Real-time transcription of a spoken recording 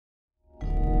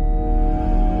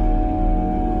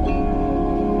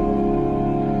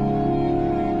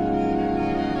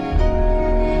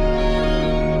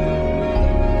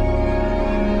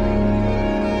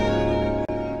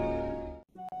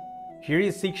Here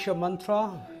is Shiksha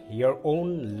Mantra, your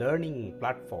own learning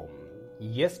platform.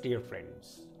 Yes, dear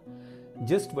friends,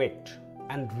 just wait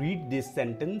and read this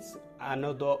sentence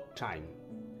another time.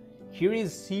 Here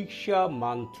is Shiksha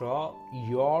Mantra,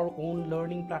 your own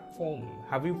learning platform.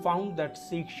 Have you found that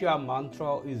Shiksha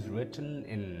Mantra is written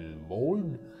in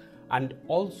bold? And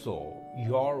also,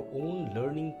 your own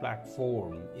learning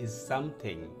platform is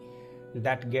something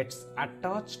that gets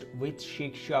attached with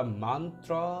Shiksha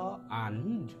Mantra,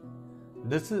 and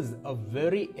this is a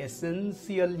very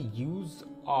essential use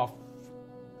of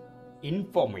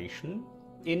information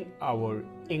in our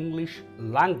English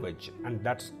language, and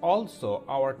that's also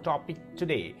our topic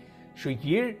today. So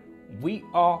here we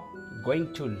are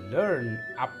going to learn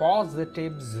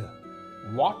appositives,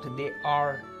 what they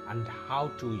are and how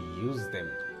to use them.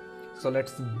 So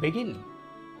let's begin.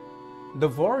 The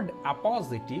word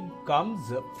appositive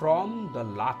comes from the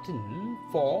Latin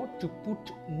for to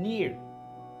put near.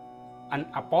 An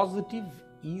appositive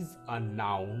is a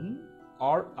noun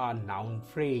or a noun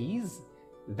phrase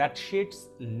that sits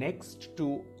next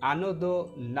to another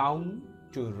noun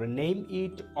to rename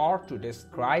it or to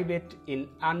describe it in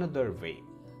another way.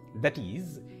 That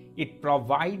is, it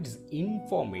provides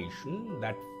information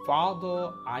that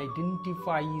further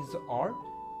identifies or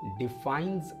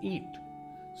defines it.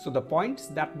 So the points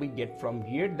that we get from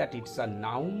here, that it's a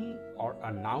noun or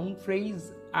a noun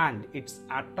phrase and it's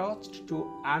attached to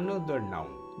another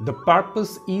noun. The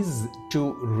purpose is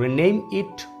to rename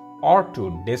it or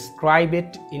to describe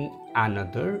it in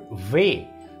another way.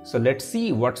 So let's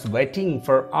see what's waiting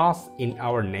for us in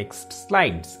our next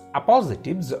slides.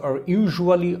 Appositives are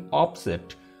usually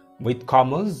opposite with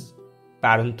commas,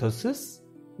 parentheses,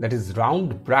 that is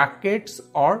round brackets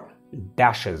or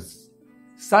dashes.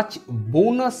 Such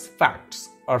bonus facts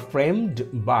are framed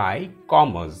by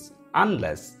commas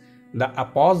unless the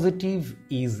appositive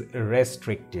is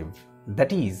restrictive,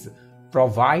 that is,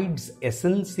 provides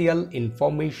essential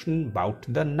information about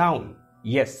the noun.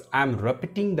 Yes, I am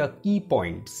repeating the key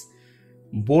points.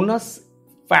 Bonus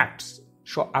facts.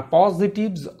 So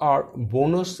appositives are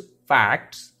bonus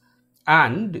facts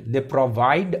and they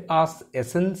provide us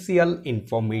essential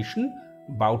information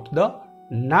about the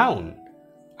noun.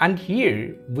 And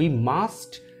here we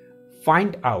must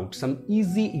find out some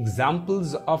easy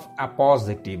examples of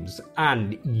appositives,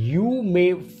 and you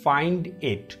may find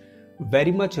it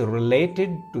very much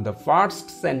related to the first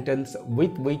sentence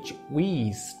with which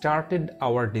we started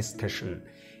our discussion.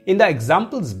 In the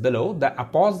examples below, the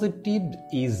appositive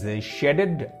is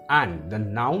shaded and the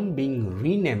noun being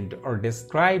renamed or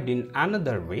described in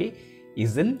another way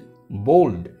is in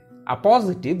bold.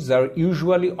 Appositives are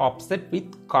usually opposite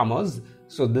with commas.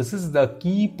 So this is the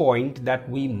key point that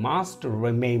we must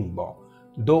remember.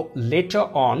 Though later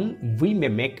on we may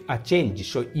make a change.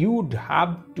 So you would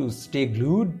have to stay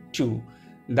glued to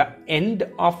the end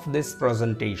of this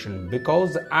presentation,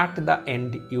 because at the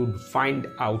end you would find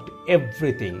out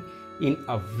everything in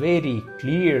a very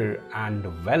clear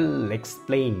and well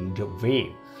explained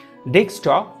way.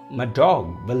 Dexter, my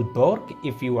dog, will bark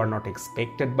if you are not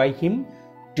expected by him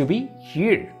to be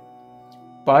here.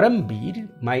 Parambir,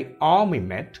 my army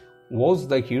mate, was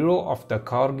the hero of the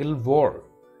Kargil war.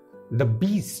 The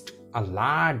beast, a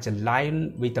large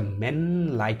lion with a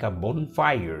mane like a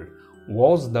bonfire,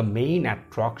 was the main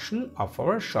attraction of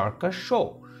our circus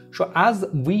show. So as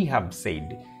we have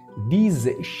said, these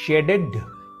shaded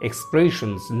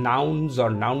expressions, nouns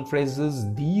or noun phrases,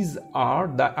 these are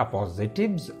the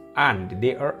appositives and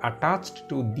they are attached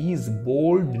to these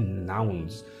bold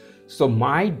nouns. So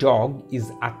my dog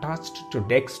is attached to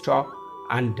Dexter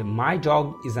and my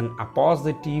dog is an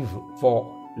appositive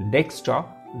for Dexter,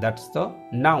 that's the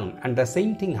noun, and the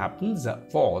same thing happens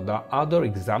for the other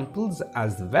examples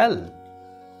as well.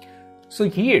 So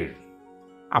here,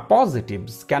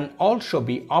 appositives can also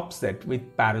be opposite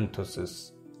with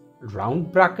parentheses,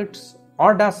 round brackets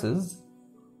or dashes.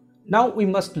 Now we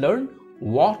must learn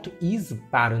what is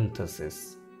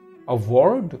parenthesis, a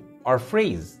word or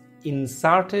phrase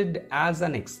inserted as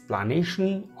an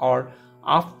explanation or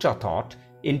afterthought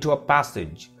into a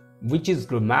passage which is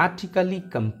grammatically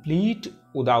complete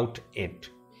without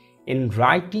it. In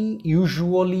writing,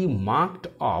 usually marked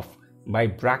off by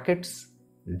brackets,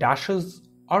 dashes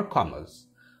or commas.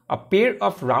 A pair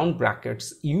of round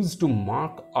brackets used to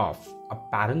mark off a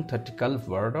parenthetical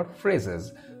word or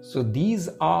phrases. So these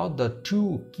are the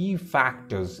two key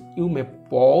factors. You may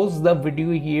pause the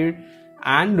video here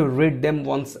and read them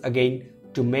once again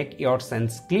to make your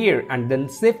sense clear, and then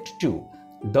shift to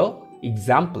the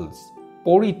examples.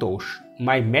 Paritosh,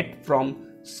 my mate from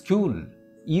school,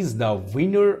 is the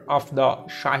winner of the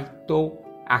Sahitya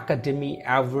Academy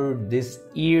Award this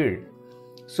year.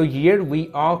 So here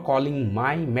we are calling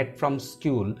my met from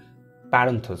school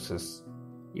parenthesis.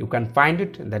 You can find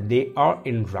it that they are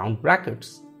in round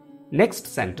brackets. Next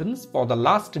sentence, for the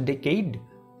last decade,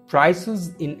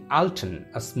 prices in Alton,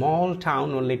 a small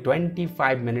town only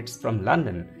 25 minutes from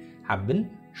London, have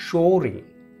been soaring.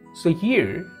 So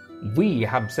here we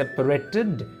have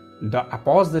separated the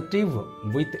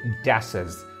appositive with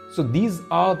dashes. So these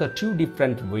are the two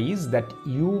different ways that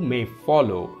you may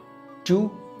follow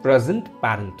to present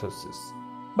parenthesis.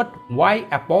 But why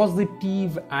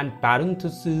appositive and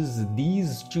parenthesis,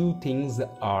 these two things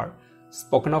are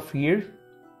spoken of here?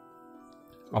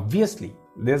 Obviously,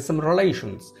 there's some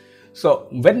relations. So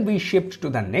when we shift to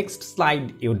the next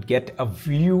slide, you would get a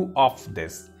view of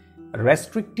this.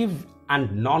 Restrictive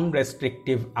and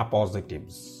non-restrictive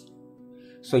appositives.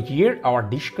 So here our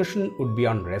discussion would be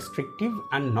on restrictive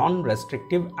and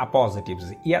non-restrictive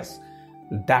appositives. Yes,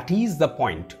 that is the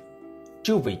point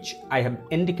to which I have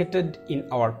indicated in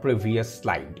our previous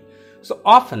slide. So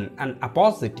often an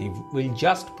appositive will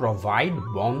just provide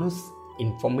bonus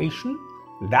information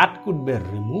that could be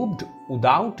removed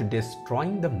without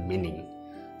destroying the meaning.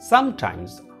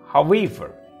 Sometimes,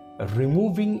 however,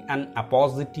 removing an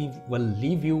appositive will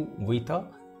leave you with a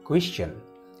question.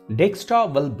 Dexter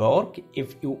will bark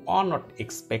if you are not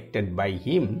expected by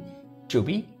him to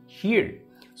be here.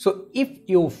 So if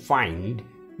you find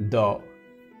the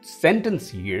sentence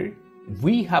here,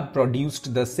 we have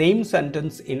produced the same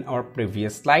sentence in our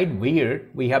previous slide where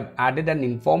we have added an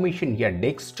information here.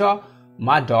 Dexter,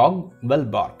 my dog will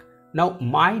bark. Now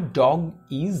my dog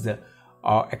is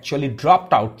actually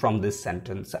dropped out from this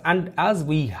sentence, and as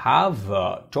we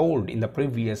have told in the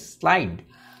previous slide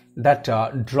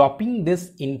that dropping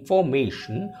this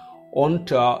information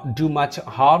won't do much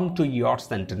harm to your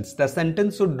sentence. The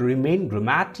sentence would remain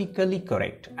grammatically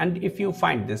correct, and if you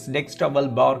find this Dexter will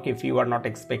bark if you are not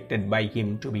expected by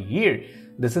him to be here,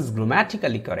 this is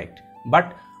grammatically correct.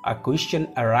 But a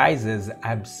question arises, I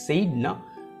have said now,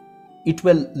 it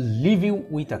will leave you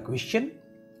with a question.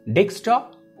 Dexter,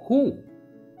 who?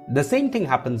 The same thing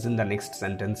happens in the next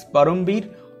sentence.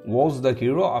 Parambir was the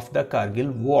hero of the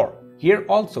Kargil war. Here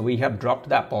also we have dropped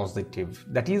the appositive,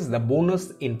 that is the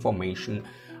bonus information,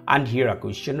 and here a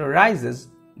question arises,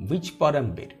 which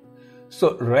Parambir?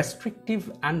 So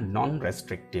restrictive and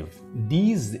non-restrictive,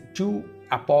 these two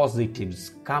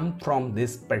appositives come from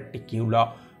this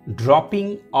particular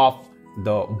dropping of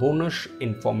the bonus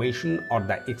information or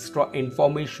the extra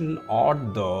information or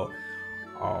the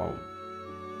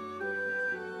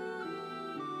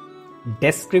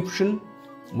description,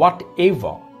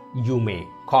 whatever you may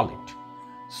call it.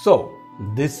 So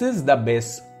this is the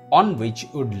base on which you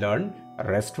would learn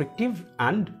restrictive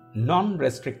and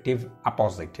non-restrictive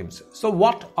appositives. So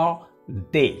what are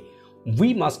they?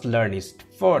 We must learn it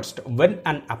first. When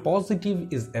an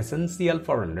appositive is essential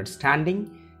for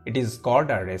understanding, it is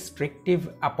called a restrictive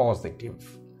appositive.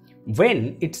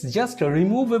 When it's just a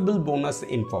removable bonus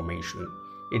information,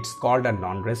 it's called a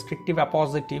non-restrictive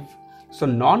appositive. So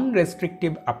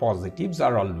non-restrictive appositives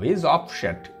are always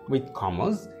offset with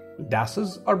commas,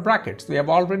 dashes or brackets. We have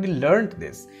already learned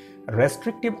this.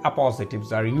 Restrictive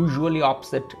appositives are usually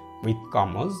offset with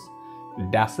commas,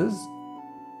 dashes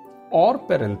or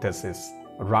parentheses,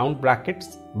 round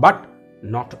brackets, but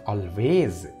not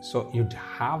always. So you'd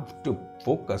have to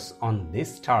focus on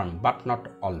this term, but not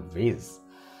always.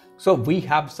 So we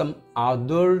have some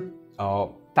other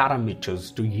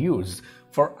parameters to use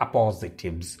for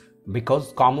appositives,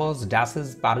 because commas,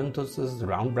 dashes, parentheses,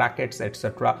 round brackets,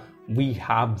 etc., we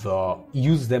have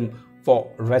used them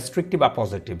for restrictive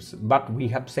appositives, but we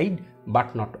have said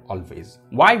but not always.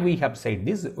 Why we have said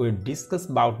this, we'll discuss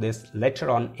about this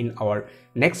later on in our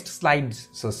next slides,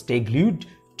 so stay glued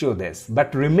to this.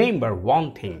 But remember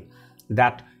one thing,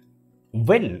 that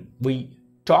when we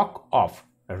talk of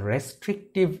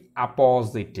restrictive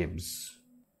appositives,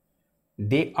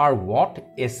 they are what?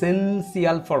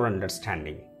 Essential for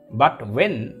understanding. But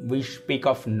when we speak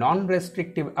of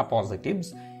non-restrictive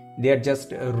appositives, they are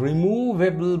just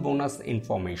removable bonus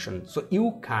information. So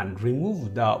you can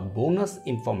remove the bonus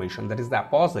information, that is the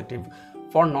appositive,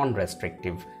 for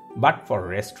non-restrictive, but for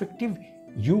restrictive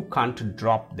you can't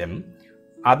drop them,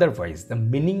 otherwise the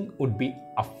meaning would be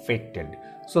affected.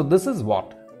 So this is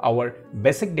what our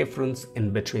basic difference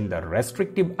in between the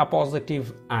restrictive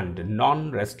appositive and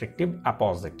non-restrictive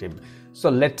appositive. So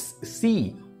let's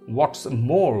see what's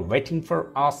more waiting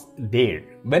for us there.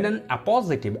 When an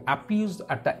appositive appears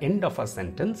at the end of a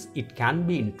sentence, it can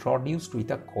be introduced with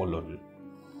a colon.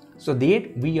 So there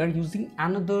we are using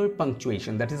another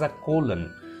punctuation, that is a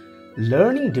colon.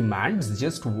 Learning demands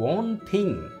just one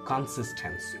thing,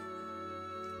 consistency.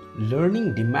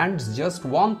 learning demands just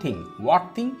one thing.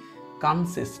 What thing?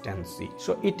 Consistency.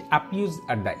 So it appears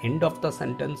at the end of the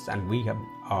sentence, and we have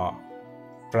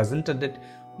presented it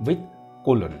with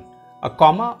colon. A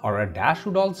comma or a dash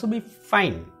would also be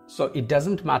fine. So it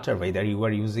doesn't matter whether you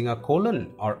are using a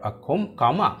colon or a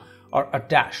comma or a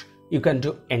dash. You can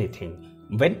do anything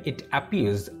when it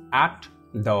appears at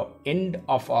the end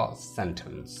of a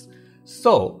sentence.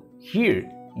 So here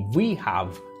we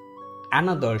have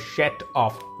another set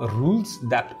of rules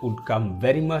that would come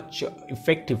very much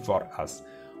effective for us.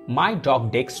 My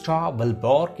dog Dexter will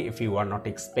bark if you are not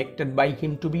expected by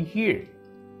him to be here.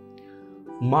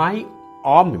 My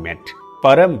army mate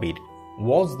Parambir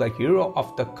was the hero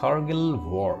of the Kargil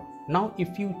war. Now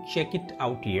if you check it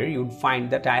out here, you'd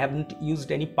find that I haven't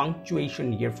used any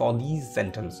punctuation here for these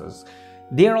sentences.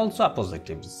 They are also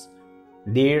appositives.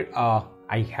 There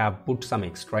I have put some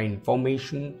extra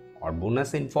information or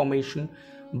bonus information,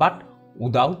 but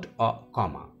without a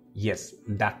comma. Yes,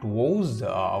 that was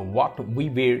what we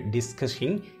were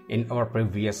discussing in our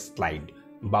previous slide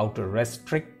about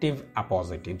restrictive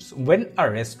appositives. When a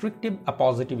restrictive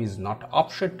appositive is not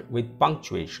offset with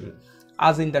punctuation,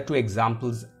 as in the two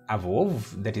examples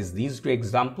above, that is these two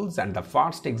examples, and the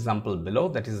first example below,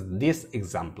 that is this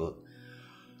example,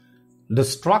 the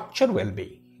structure will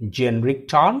be generic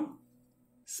term,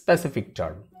 specific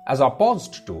term, as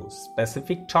opposed to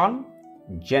specific term,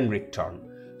 generic term.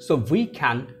 So we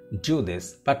can do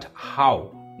this, but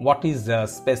how? What is the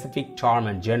specific term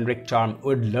and generic term?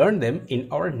 We'll learn them in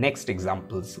our next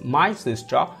examples. My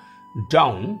sister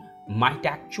Dawn might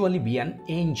actually be an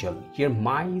angel. Here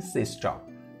my sister,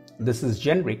 this is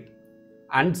generic,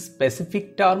 and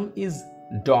specific term is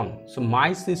Dawn. So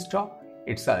my sister,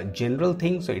 it's a general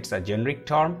thing, so it's a generic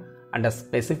term, and a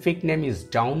specific name is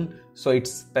Dawn, so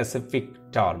it's specific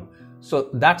term. So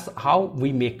that's how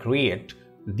we may create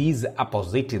these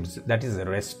appositives, that is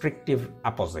restrictive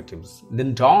appositives.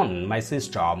 Then Dawn, my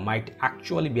sister, might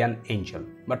actually be an angel.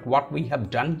 But what we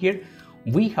have done here,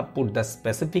 we have put the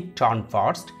specific term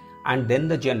first and then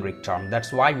the generic term.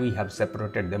 That's why we have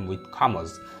separated them with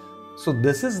commas. So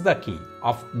this is the key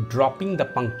of dropping the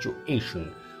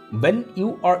punctuation. When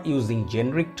you are using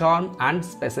generic term and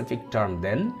specific term,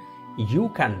 then you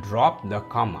can drop the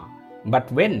comma.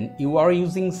 But when you are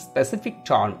using specific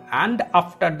term and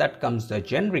after that comes the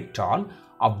generic term,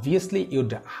 obviously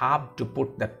you'd have to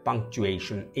put that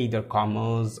punctuation, either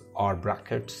commas or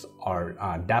brackets or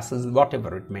dashes,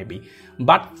 whatever it may be.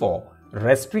 But for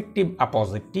restrictive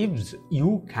appositives,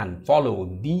 you can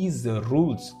follow these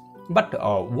rules. But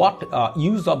what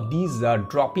use of these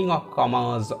dropping of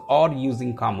commas or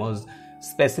using commas,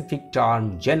 specific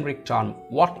term, generic term,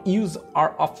 what use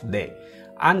are of they?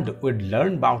 And we'll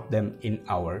learn about them in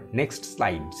our next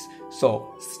slides.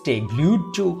 So stay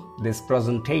glued to this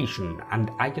presentation, and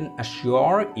I can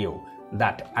assure you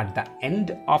that at the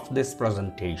end of this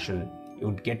presentation,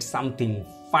 you'd get something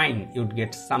fine, you'd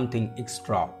get something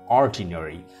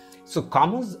extraordinary. So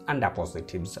commas and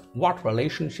appositives, what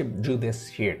relationship do this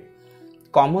here?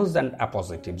 Commas and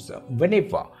appositives,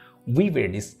 whenever we were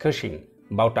discussing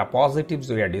about appositives,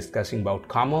 we are discussing about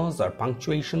commas or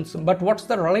punctuations, but what's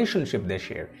the relationship they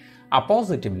share?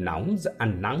 Appositive nouns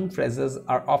and noun phrases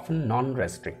are often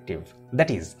non-restrictive.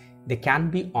 That is, they can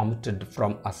be omitted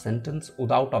from a sentence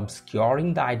without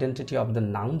obscuring the identity of the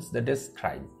nouns they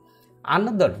describe.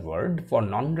 Another word for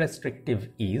non-restrictive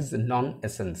is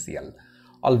non-essential.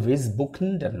 Always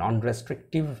bookend a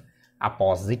non-restrictive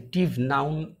appositive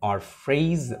noun or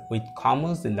phrase with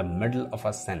commas in the middle of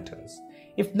a sentence.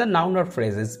 If the noun or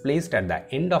phrase is placed at the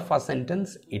end of a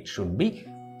sentence, it should be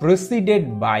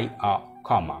preceded by a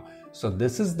comma. So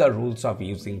this is the rules of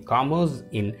using commas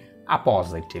in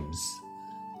appositives.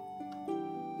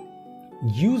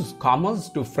 Use commas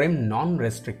to frame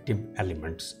non-restrictive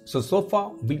elements. So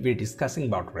far we were discussing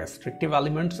about restrictive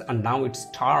elements, and now it's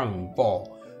time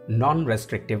for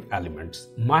non-restrictive elements.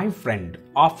 My friend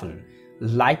often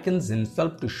likens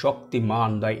himself to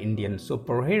Shaktiman, the Indian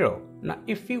superhero. Now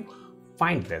if you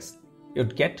find this,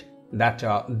 you'd get that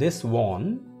this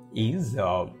one is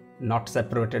not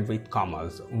separated with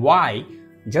commas. Why?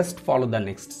 Just follow the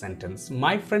next sentence.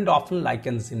 My friend often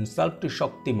likens himself to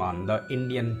Shaktiman, the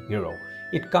Indian hero.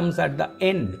 It comes at the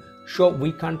end, so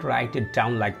we can't write it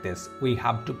down like this. We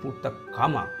have to put the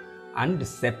comma and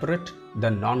separate the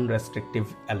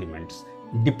non-restrictive elements.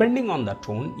 Depending on the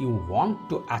tone you want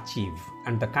to achieve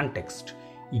and the context,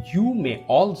 you may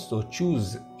also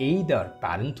choose either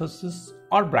parentheses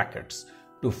or brackets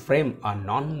to frame a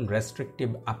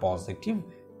non-restrictive appositive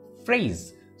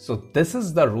phrase. So this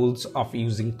is the rules of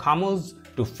using commas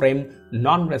to frame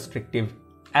non-restrictive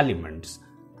elements.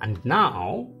 And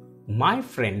now My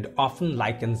friend often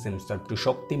likens himself to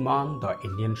Shaktiman, the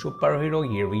Indian superhero.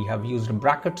 Here we have used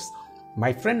brackets.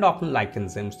 My friend often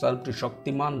likens himself to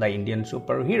Shaktiman, the Indian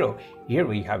superhero. Here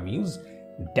we have used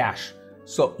dash.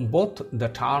 So both the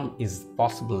term is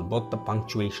possible, both the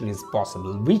punctuation is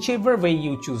possible. Whichever way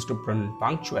you choose to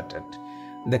punctuate it,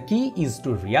 the key is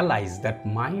to realize that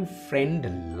my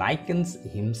friend likens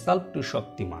himself to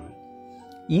Shaktiman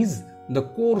is the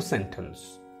core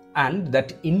sentence, and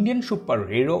that Indian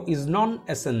superhero is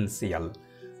non-essential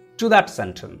to that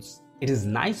sentence. It is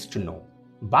nice to know,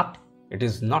 but it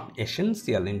is not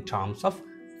essential in terms of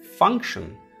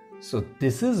function. So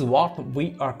this is what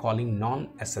we are calling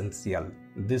non-essential.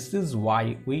 This is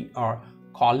why we are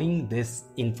calling this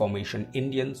information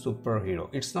Indian superhero.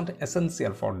 It's not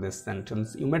essential for this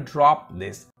sentence. You may drop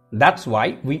this. That's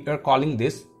why we are calling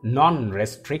this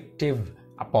non-restrictive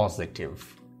appositive.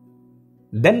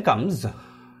 Then comes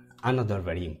another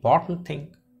very important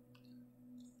thing.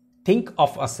 Think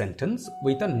of a sentence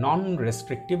with a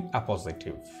non-restrictive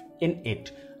appositive in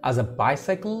it as a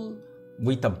bicycle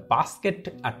with a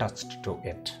basket attached to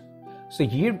it. So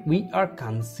here we are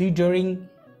considering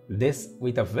this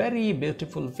with a very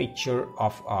beautiful picture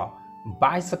of a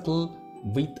bicycle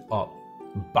with a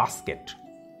basket.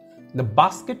 The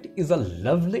basket is a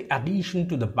lovely addition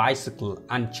to the bicycle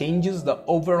and changes the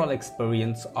overall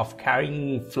experience of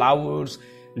carrying flowers,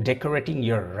 decorating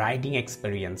your riding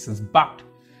experiences. But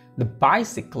the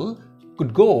bicycle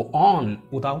could go on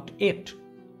without it.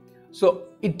 So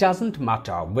it doesn't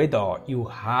matter whether you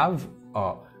have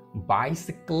a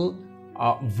bicycle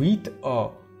with a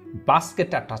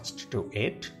basket attached to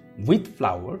it with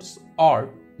flowers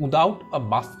or without a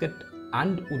basket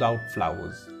and without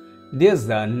flowers. There's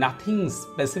nothing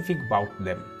specific about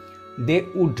them. They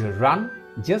would run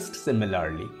just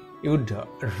similarly. You would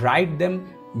ride them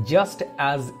just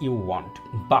as you want,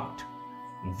 but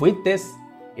with this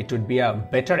it would be a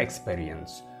better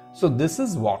experience. So this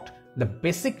is what the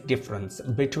basic difference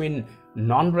between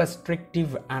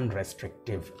non-restrictive and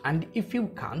restrictive. And if you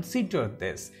consider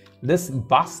this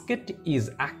basket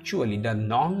is actually the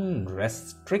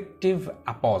non-restrictive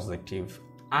appositive,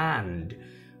 and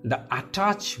the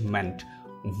attachment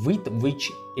with which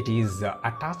it is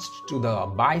attached to the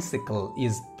bicycle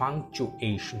is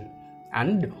punctuation.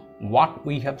 And what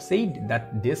we have said,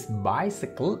 that this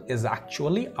bicycle is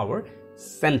actually our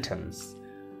sentence.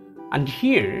 And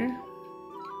here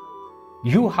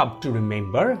you have to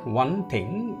remember one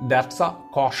thing, that's a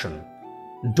caution.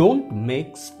 Don't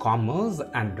mix commas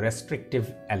and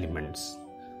restrictive elements.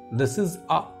 This is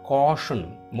a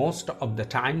caution. Most of the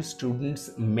time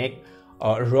students make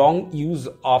a wrong use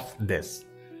of this.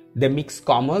 They mix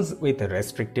commas with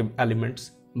restrictive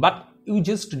elements, but you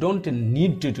just don't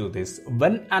need to do this.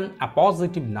 When an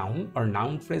appositive noun or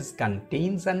noun phrase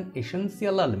contains an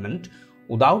essential element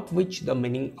without which the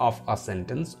meaning of a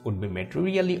sentence would be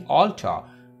materially altered,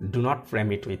 do not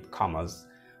frame it with commas.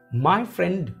 My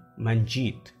friend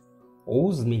Manjeet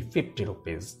owes me 50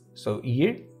 rupees. So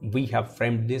here we have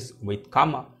framed this with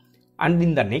comma. And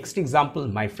in the next example,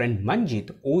 my friend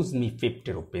Manjeet owes me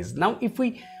 50 rupees. Now if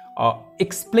we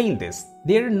explain this,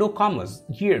 there are no commas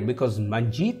here because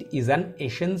Manjeet is an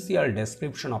essential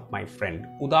description of my friend.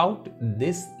 Without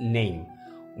this name,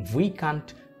 we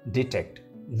can't detect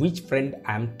which friend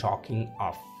I am talking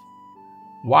of.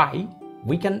 Why?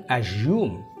 We can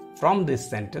assume from this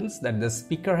sentence that the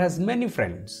speaker has many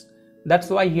friends.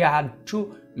 That's why he had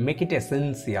to make it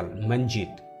essential,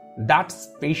 Manjeet. That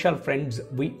special friends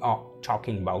we are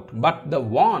talking about. But the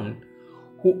one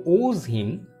who owes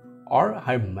him or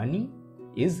her money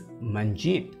is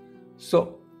Manjeet.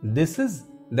 So this is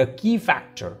the key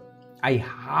factor. I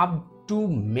have to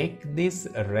make these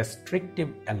restrictive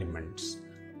elements.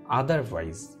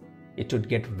 Otherwise, it would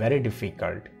get very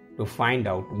difficult to find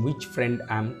out which friend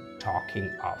I am talking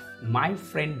of. My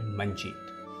friend Manjeet.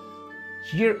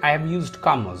 Here I have used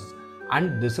commas,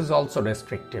 and this is also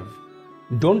restrictive.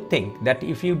 Don't think that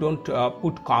if you don't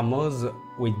put commas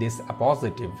with this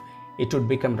appositive, it would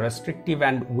become restrictive,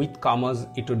 and with commas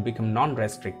it would become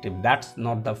non-restrictive. That's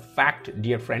not the fact,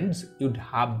 dear friends. You'd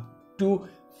have to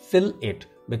fill it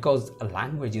because a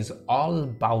language is all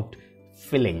about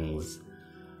fillings.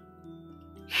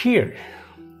 Here,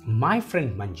 my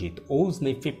friend Manjeet owes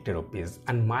me 50 rupees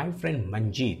and my friend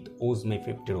Manjeet owes me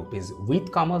 50 rupees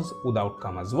with commas, without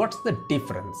commas. What's the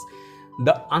difference?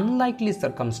 The unlikely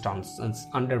circumstances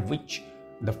under which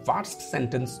the first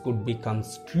sentence could be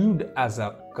construed as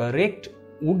a correct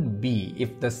would be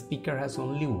if the speaker has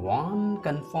only one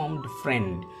confirmed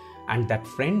friend and that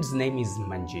friend's name is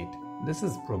Manjeet. This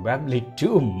is probably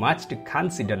too much to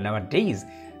consider nowadays.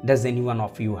 Does anyone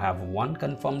of you have one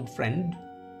confirmed friend?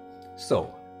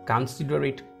 So consider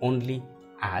it only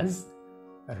as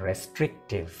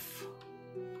restrictive.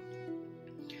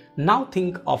 Now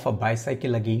think of a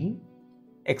bicycle again,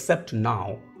 except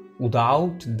now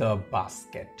without the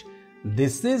basket.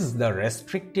 This is the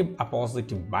restrictive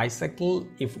appositive bicycle.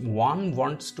 If one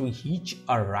wants to hitch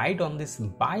a ride on this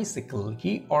bicycle,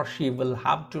 he or she will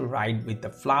have to ride with the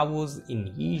flowers in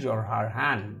his or her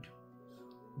hand.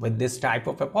 With this type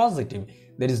of appositive,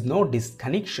 there is no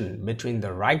disconnection between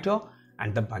the rider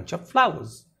and the bunch of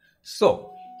flowers.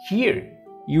 So here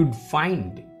you'd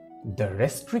find the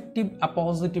restrictive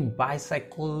appositive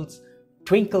bicycles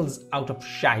twinkles out of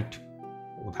sight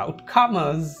without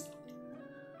commas.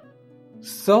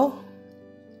 So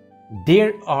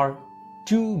there are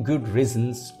two good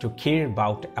reasons to care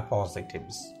about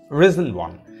appositives. Reason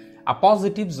 1,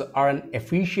 appositives are an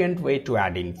efficient way to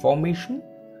add information.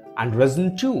 And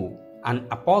reason 2, an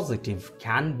appositive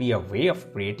can be a way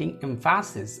of creating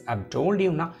emphasis. I've told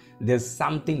you now, there's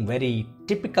something very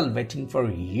typical waiting for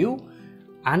you,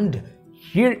 and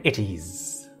here it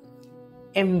is.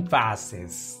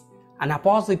 Emphasis. An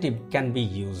appositive can be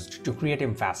used to create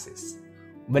emphasis.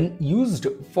 When used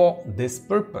for this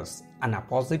purpose, an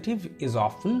appositive is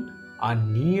often a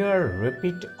near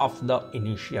repeat of the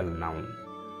initial noun.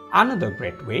 Another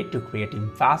great way to create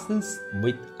emphasis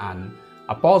with an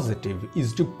appositive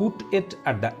is to put it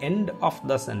at the end of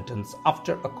the sentence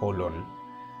after a colon.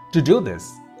 To do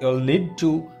this, you'll need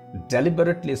to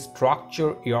deliberately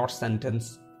structure your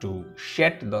sentence to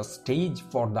set the stage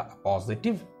for the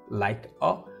appositive like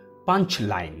a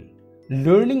punchline.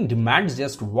 Learning demands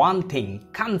just one thing: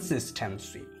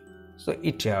 consistency. So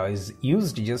it is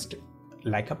used just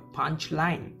like a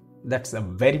punchline. That's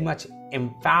very much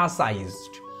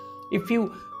emphasized. If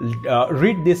you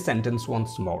read this sentence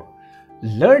once more,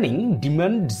 learning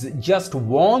demands just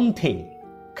one thing: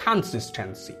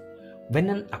 consistency. When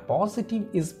an appositive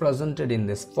is presented in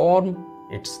this form,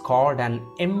 it's called an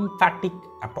emphatic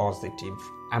appositive.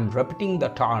 I'm repeating the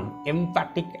term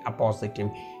emphatic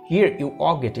appositive. Here you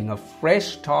are getting a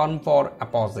fresh term for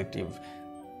appositive: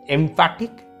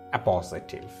 emphatic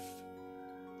appositive.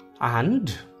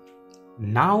 And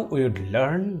now we would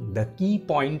learn the key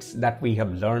points that we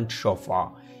have learned so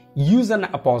far. Use an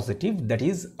appositive, that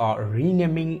is a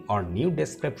renaming or new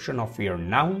description of your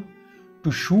noun,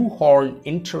 to shoehorn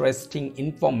interesting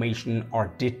information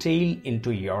or detail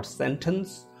into your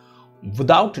sentence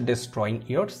without destroying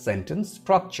your sentence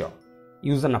structure.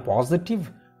 Use an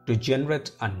appositive to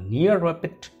generate a near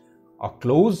repeat or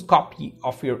close copy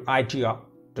of your idea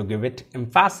to give it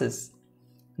emphasis.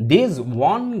 There's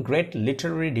one great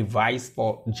literary device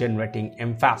for generating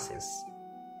emphasis,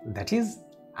 that is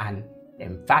an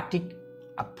emphatic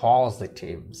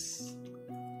appositives.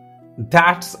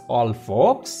 That's all,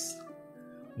 folks.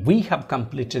 We have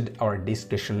completed our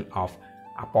discussion of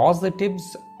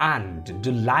appositives, and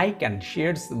do like and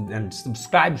share and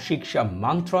subscribe Shiksha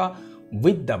Mantra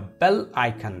with the bell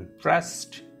icon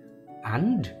pressed,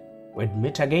 and we'll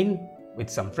meet again with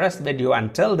some fresh video.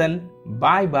 Until then,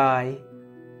 bye bye.